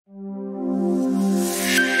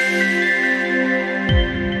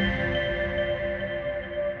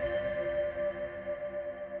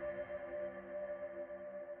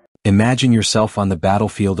Imagine yourself on the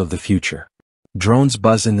battlefield of the future. Drones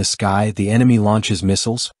buzz in the sky, the enemy launches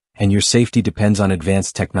missiles, and your safety depends on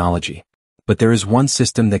advanced technology. But there is one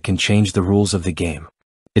system that can change the rules of the game.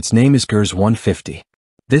 Its name is Gürz 150.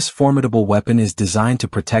 This formidable weapon is designed to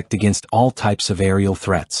protect against all types of aerial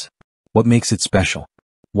threats. What makes it special?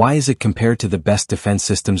 Why is it compared to the best defense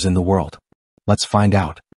systems in the world? Let's find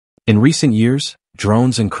out. In recent years,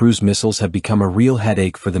 drones and cruise missiles have become a real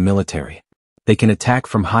headache for the military. They can attack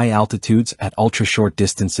from high altitudes at ultra-short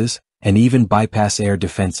distances, and even bypass air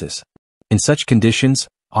defenses. In such conditions,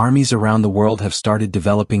 armies around the world have started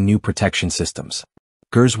developing new protection systems.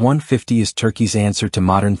 Gürz 150 is Turkey's answer to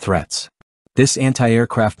modern threats. This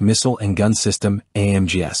anti-aircraft missile and gun system,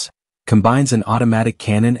 AMGS, combines an automatic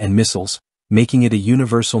cannon and missiles, making it a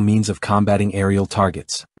universal means of combating aerial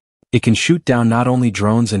targets. It can shoot down not only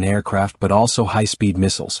drones and aircraft but also high-speed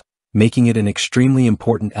missiles, making it an extremely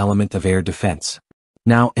important element of air defense.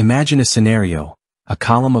 Now, imagine a scenario. A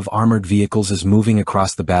column of armored vehicles is moving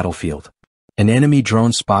across the battlefield. An enemy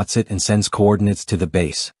drone spots it and sends coordinates to the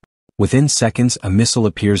base. Within seconds, a missile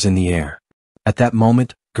appears in the air. At that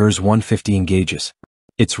moment, Gürz 150 engages.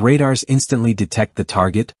 Its radars instantly detect the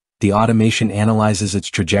target, the automation analyzes its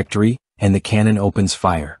trajectory, and the cannon opens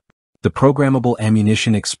fire. The programmable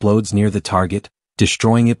ammunition explodes near the target,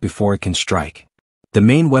 destroying it before it can strike. The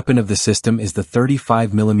main weapon of the system is the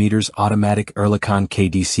 35mm automatic Oerlikon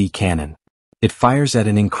KDC cannon. It fires at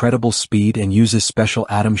an incredible speed and uses special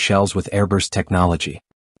atom shells with airburst technology.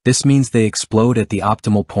 This means they explode at the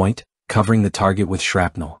optimal point, covering the target with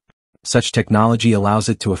shrapnel. Such technology allows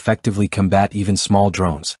it to effectively combat even small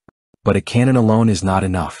drones. But a cannon alone is not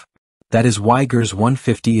enough. That is why Gürz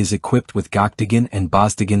 150 is equipped with Gökdoğan and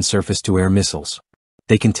Bozdoğan surface-to-air missiles.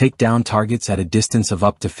 They can take down targets at a distance of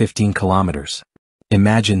up to 15 kilometers.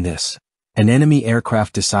 Imagine this. An enemy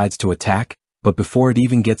aircraft decides to attack, but before it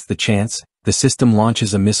even gets the chance, the system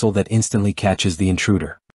launches a missile that instantly catches the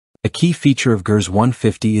intruder. A key feature of Gürz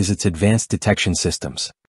 150 is its advanced detection systems.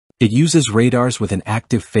 It uses radars with an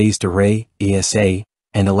active phased array, AESA,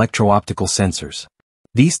 and electro-optical sensors.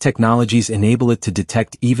 These technologies enable it to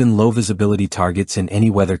detect even low-visibility targets in any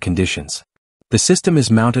weather conditions. The system is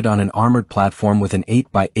mounted on an armored platform with an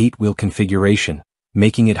 8x8 wheel configuration,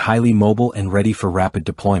 making it highly mobile and ready for rapid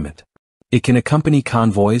deployment. It can accompany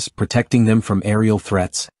convoys, protecting them from aerial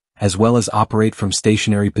threats, as well as operate from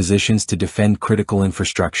stationary positions to defend critical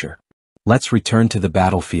infrastructure. Let's return to the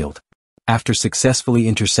battlefield. After successfully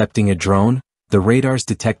intercepting a drone, the radars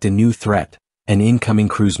detect a new threat, an incoming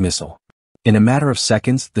cruise missile. In a matter of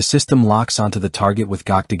seconds, the system locks onto the target with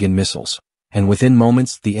Gökdoğan missiles, and within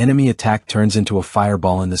moments, the enemy attack turns into a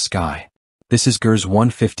fireball in the sky. This is Gürz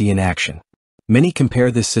 150 in action. Many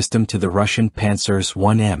compare this system to the Russian Panzers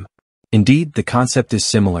 1M. Indeed, the concept is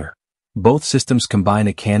similar. Both systems combine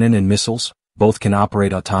a cannon and missiles, both can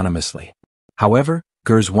operate autonomously. However,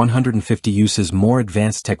 Gürz 150 uses more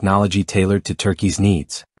advanced technology tailored to Turkey's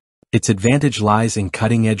needs. Its advantage lies in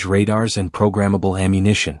cutting-edge radars and programmable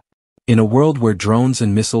ammunition. In a world where drones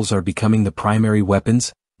and missiles are becoming the primary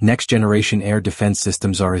weapons, next-generation air defense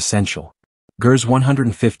systems are essential. Gürz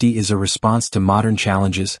 150 is a response to modern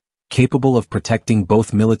challenges, capable of protecting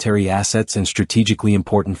both military assets and strategically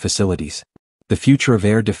important facilities. The future of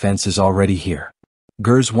air defense is already here.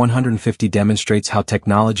 Gürz 150 demonstrates how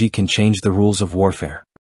technology can change the rules of warfare.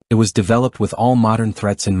 It was developed with all modern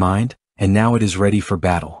threats in mind, and now it is ready for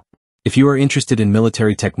battle. If you are interested in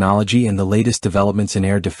military technology and the latest developments in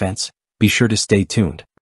air defense, be sure to stay tuned.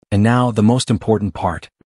 And now, the most important part.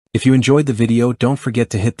 If you enjoyed the video, don't forget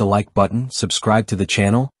to hit the like button, subscribe to the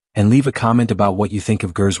channel, and leave a comment about what you think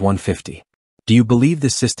of Gürz 150. Do you believe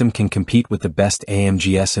this system can compete with the best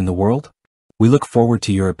AMGS in the world? We look forward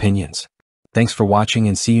to your opinions. Thanks for watching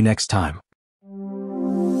and see you next time.